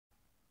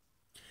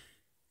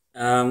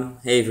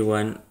Hey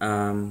everyone,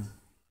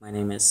 my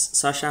name is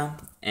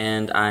Sascha,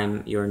 and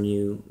I'm your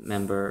new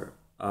member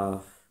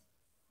of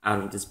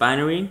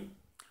OutOfThisBinary.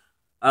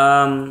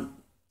 Um,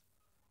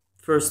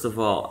 First of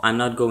all, I'm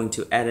not going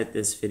to edit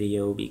this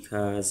video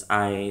because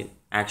I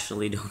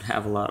actually don't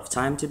have a lot of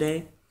time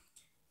today,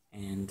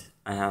 and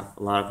I have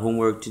a lot of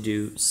homework to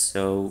do,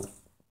 so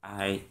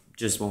I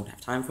just won't have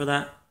time for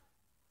that.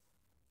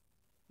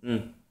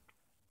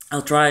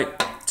 I'll try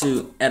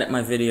to edit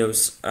my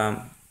videos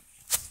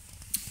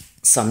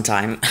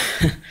sometime.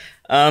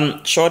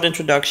 Short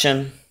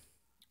introduction.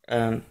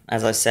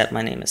 As I said,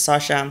 my name is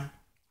Sascha.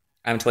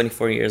 I'm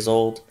 24 years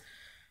old.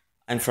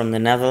 I'm from the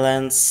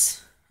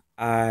Netherlands.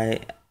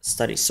 I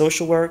study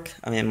social work.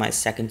 I'm in my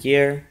second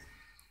year.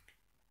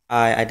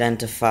 I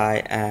identify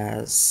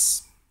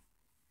as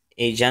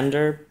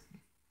agender,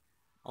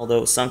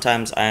 although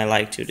sometimes I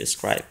like to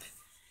describe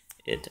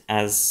it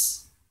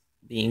as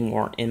being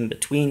more in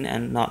between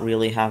and not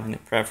really having a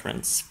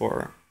preference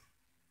for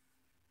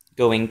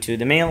going to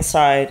the male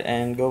side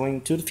and going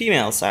to the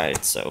female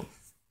side. So,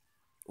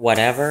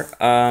 whatever.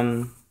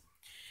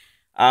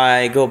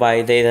 I go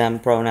by they them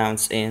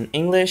pronouns in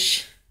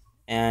English,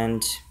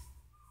 and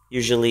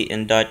usually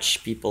in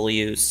Dutch people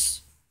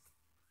use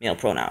male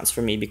pronouns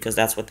for me because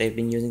that's what they've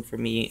been using for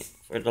me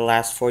for the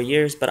last 4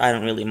 years, but I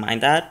don't really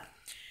mind that.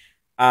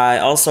 I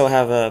also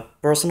have a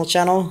personal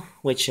channel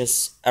which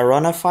is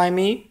Aronify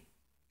Me.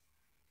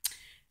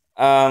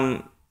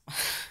 Um,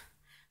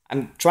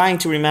 I'm trying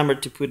to remember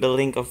to put the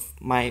link of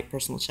my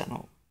personal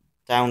channel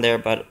down there,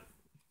 but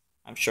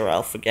I'm sure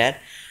I'll forget.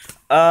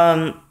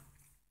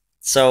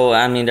 So,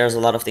 I mean, there's a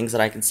lot of things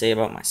that I can say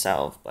about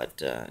myself,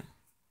 but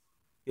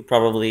you'll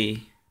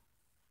probably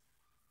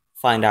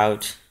find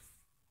out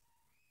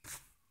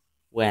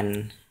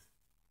when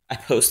I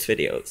post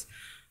videos.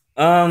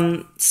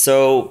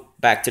 So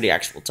back to the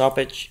actual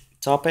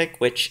topic,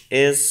 which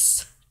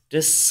is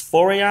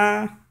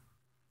dysphoria.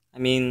 I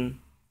mean,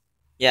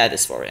 yeah,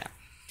 dysphoria.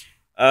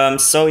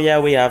 So yeah,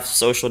 we have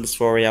social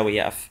dysphoria, we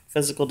have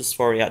physical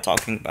dysphoria.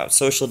 Talking about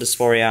social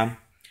dysphoria,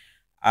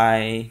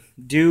 I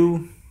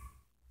do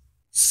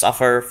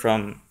suffer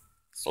from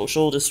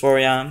social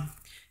dysphoria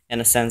in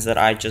a sense that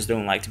I just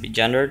don't like to be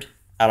gendered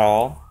at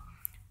all,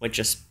 which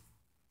is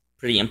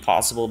pretty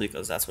impossible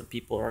because that's what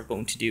people are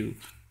going to do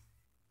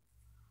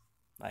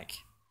like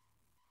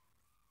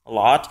a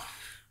lot.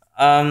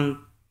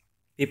 Um,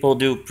 People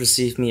do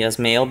perceive me as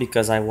male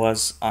because I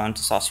was on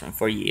testosterone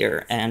for a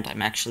year, and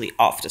I'm actually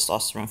off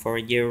testosterone for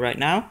a year right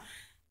now.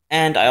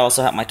 And I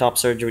also had my top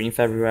surgery in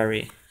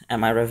February and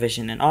my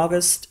revision in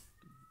August.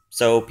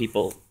 So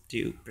people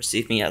do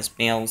perceive me as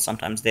male.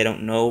 Sometimes they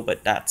don't know,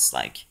 but that's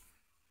like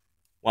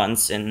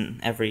once in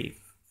every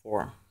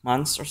 4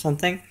 months or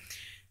something.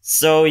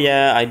 So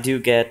yeah, I do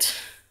get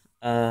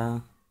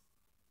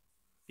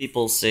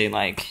people say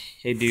like,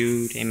 hey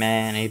dude, hey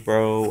man, hey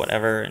bro,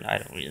 whatever, and I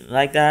don't really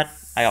like that.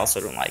 I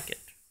also don't like it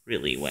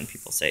really when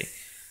people say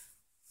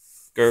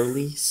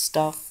girly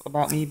stuff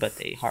about me, but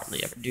they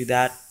hardly ever do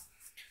that.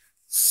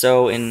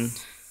 So in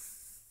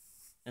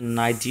an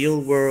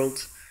ideal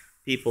world,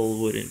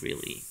 people wouldn't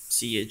really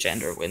see a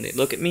gender when they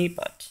look at me,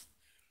 but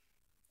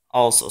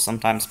also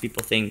sometimes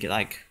people think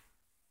like,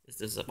 is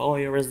this a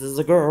boy or is this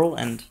a girl?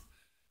 And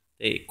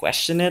they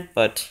question it,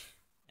 but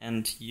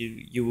and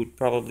you would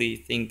probably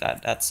think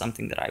that that's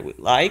something that I would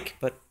like,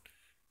 but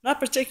not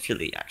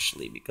particularly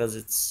actually, because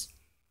it's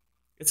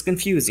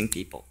confusing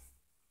people.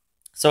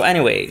 So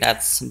anyway,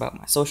 that's about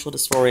my social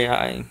dysphoria.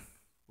 I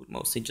would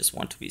mostly just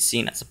want to be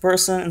seen as a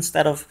person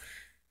instead of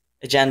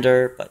a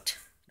gender, but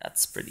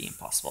that's pretty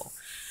impossible.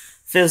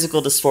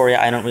 Physical dysphoria,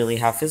 I don't really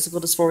have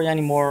physical dysphoria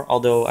anymore,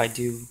 although I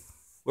do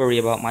worry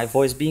about my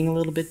voice being a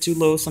little bit too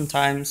low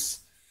sometimes.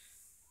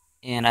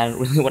 And I don't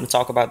really want to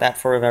talk about that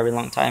for a very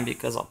long time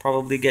because I'll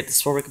probably get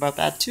dysphoric about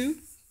that too.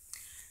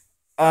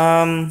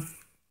 Um,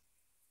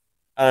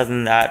 Other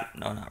than that,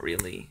 no, not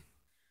really.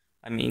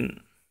 I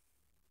mean,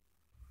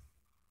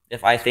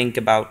 if I think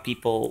about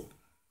people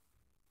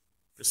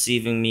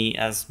perceiving me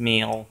as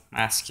male,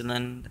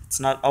 masculine, it's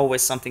not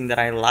always something that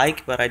I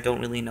like, but I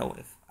don't really know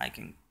if I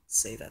can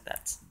say that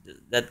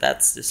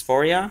that's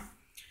dysphoria.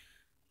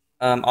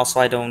 Also,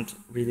 I don't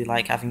really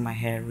like having my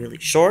hair really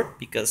short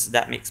because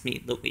that makes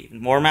me look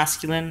even more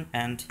masculine,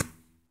 and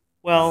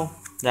well,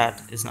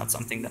 that is not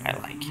something that I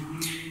like.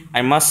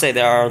 I must say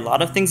there are a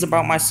lot of things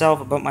about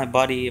myself, about my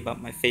body,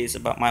 about my face,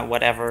 about my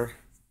whatever,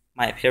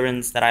 my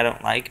appearance that I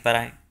don't like, but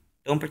I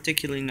don't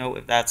particularly know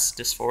if that's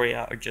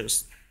dysphoria or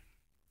just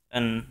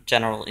a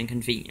general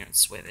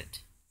inconvenience with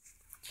it.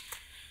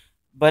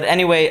 But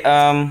anyway,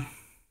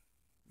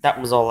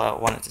 that was all I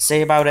wanted to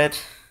say about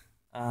it.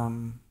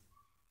 I'm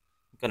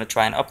gonna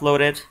try and upload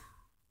it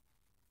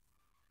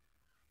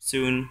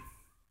soon,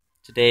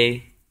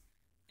 today,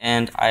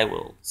 and I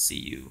will see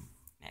you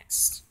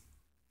next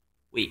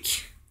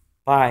week.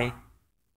 Bye.